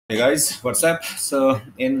Hey guys, what's up? So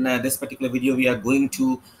in this particular video, we are going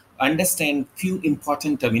to understand few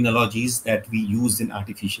important terminologies that we use in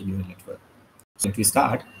artificial neural network. So if we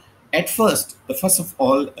start, at first,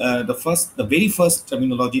 the very first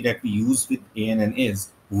terminology that we use with ANN is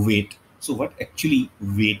weight. So what actually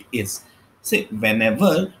weight is? So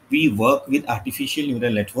whenever we work with artificial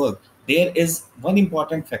neural network, there is one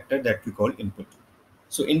important factor that we call input.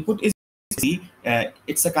 So input is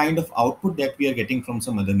it's a kind of output that we are getting from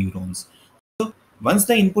some other neurons. So once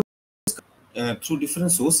the input through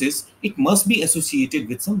different sources, it must be associated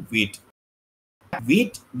with some weight.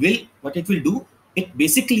 Weight will, what it will do, it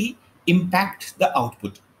basically impact the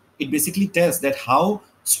output. It basically tells that how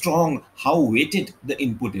strong, how weighted the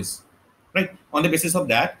input is, right? On the basis of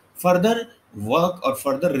that, further work or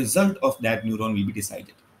further result of that neuron will be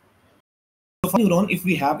decided. So for neuron, if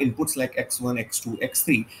we have inputs like x1, x2,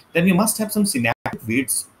 x3, then we must have some synaptic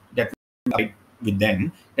weights that will be with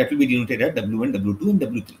them, that will be denoted as W1, W2, and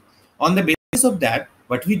W3. On the basis of that,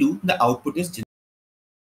 what we do, the output is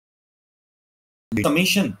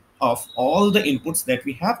summation of all the inputs that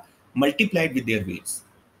we have multiplied with their weights,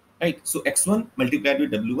 right? So x1 multiplied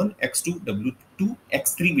with w1, x2 w2,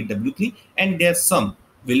 x3 with w3, and their sum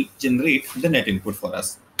will generate the net input for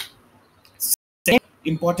us. Second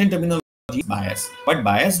important terminology is bias. What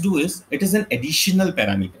bias do is, it is an additional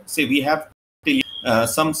parameter. Say we have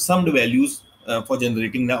some summed values for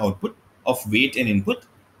generating the output of weight and input.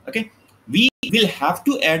 Okay, we will have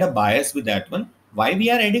to add a bias with that one. Why we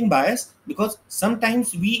are adding bias? Because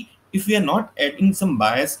sometimes if we are not adding some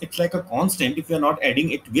bias, it's like a constant. If we are not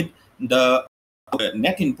adding it with the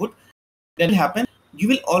net input, then will happen, you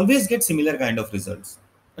will always get similar kind of results.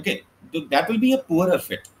 Okay, that will be a poorer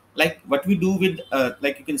fit, like what we do with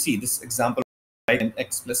like you can see this example, right?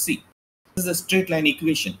 X plus c, this is a straight line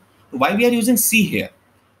equation. Why we are using c here?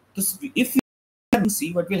 Because if we use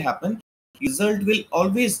c, what will happen, result will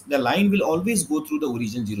always, the line will always go through the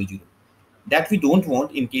origin 0 0. That we don't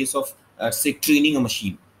want in case of say training a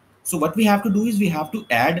machine. So what we have to do is we have to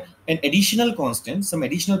add an additional constant, some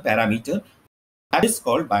additional parameter, that is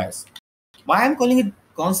called bias. Why I'm calling it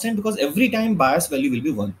constant? Because every time bias value will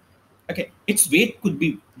be 1. Okay, its weight could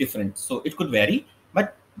be different, so it could vary,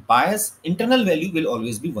 but bias internal value will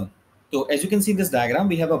always be 1. So as you can see in this diagram,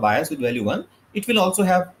 we have a bias with value 1. It will also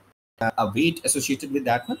have a weight associated with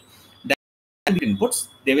that one. Then inputs,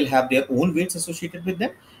 they will have their own weights associated with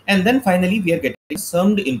them, and then finally we are getting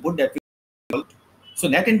summed input that we. So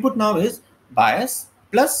net input now is bias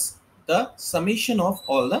plus the summation of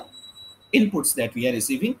all the inputs that we are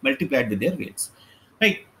receiving multiplied with their weights,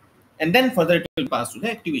 right? And then further it will pass to the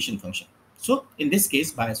activation function. So in this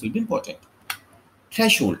case, bias will be important.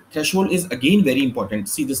 Threshold is again very important.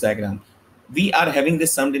 See this diagram. We are having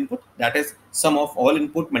this summed input, that is sum of all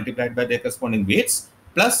input multiplied by their corresponding weights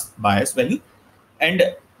plus bias value. And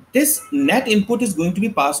this net input is going to be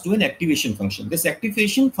passed to an activation function. This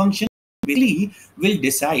activation function basically will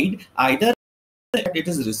decide either that it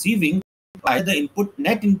is receiving by the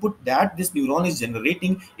net input that this neuron is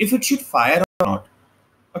generating, if it should fire or not.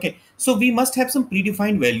 Okay, so we must have some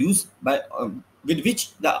predefined values by with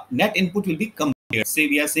which the net input will be compared. Say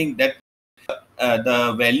we are saying that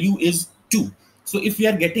the value is 2. So if we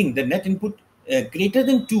are getting the net input greater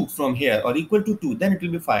than 2 from here or equal to 2, then it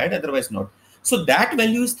will be fired, otherwise not. So that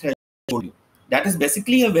value is threshold. That is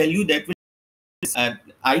basically a value that will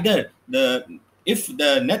either if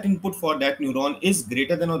the net input for that neuron is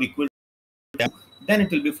greater than or equal to 2, then it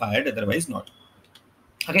will be fired, otherwise not.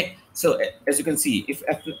 Okay, so as you can see, if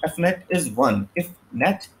f net is 1, if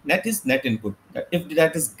net is net input, if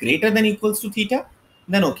that is greater than equals to theta,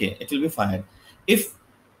 then okay, it will be fired. If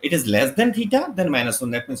it is less than theta, then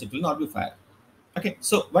 -1, that means it will not be fired. Okay,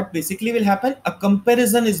 so what basically will happen, a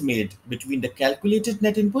comparison is made between the calculated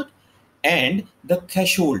net input and the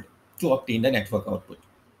threshold to obtain the network output,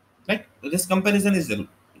 right? So this comparison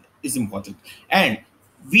is important, and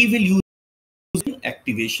we will use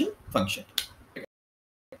activation function.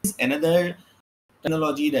 Is another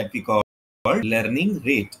terminology that we call learning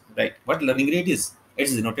rate, right? What learning rate is? It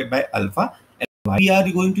is denoted by alpha. And why we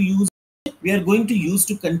are going to use it? We are going to use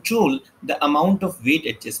to control the amount of weight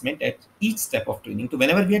adjustment at each step of training. So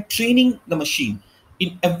whenever we are training the machine,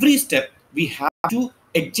 in every step we have to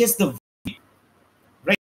adjust the weight,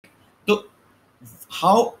 right? So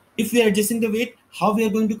how, if we are adjusting the weight, how we are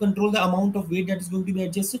going to control the amount of weight that is going to be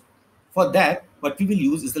adjusted? For that, what we will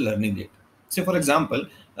use is the learning rate. So for example,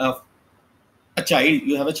 a child,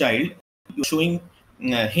 you have a child, you're showing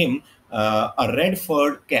him a red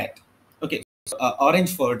furred cat, okay, so,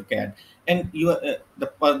 orange furred cat, and you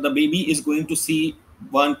the baby is going to see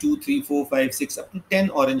 1 2 3 4 5 6 up to 10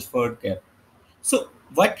 orange furred cat. So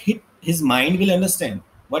what his mind will understand,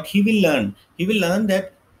 what he will learn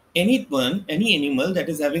that any animal that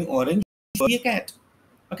is having orange should be a cat.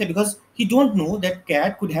 Okay, because he don't know that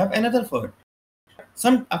cat could have another fur.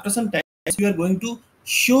 After some time you are going to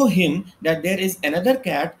show him that there is another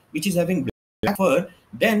cat which is having black fur,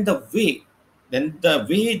 then the way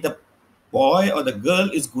the boy or the girl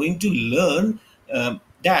is going to learn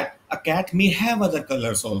that a cat may have other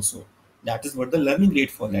colors also. That is what the learning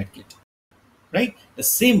rate for that kid, right? The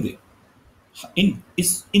same way, in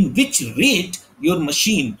which rate your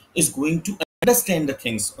machine is going to understand the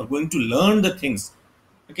things or going to learn the things,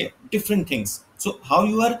 okay, different things. So how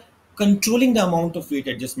you are controlling the amount of weight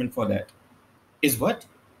adjustment for that is what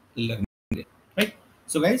learning is, right?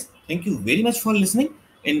 So guys, thank you very much for listening.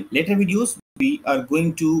 In later videos we are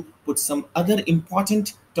going to put some other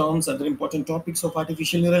important terms, other important topics of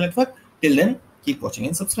artificial neural network. Till then, keep watching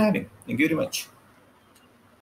and subscribing. Thank you very much.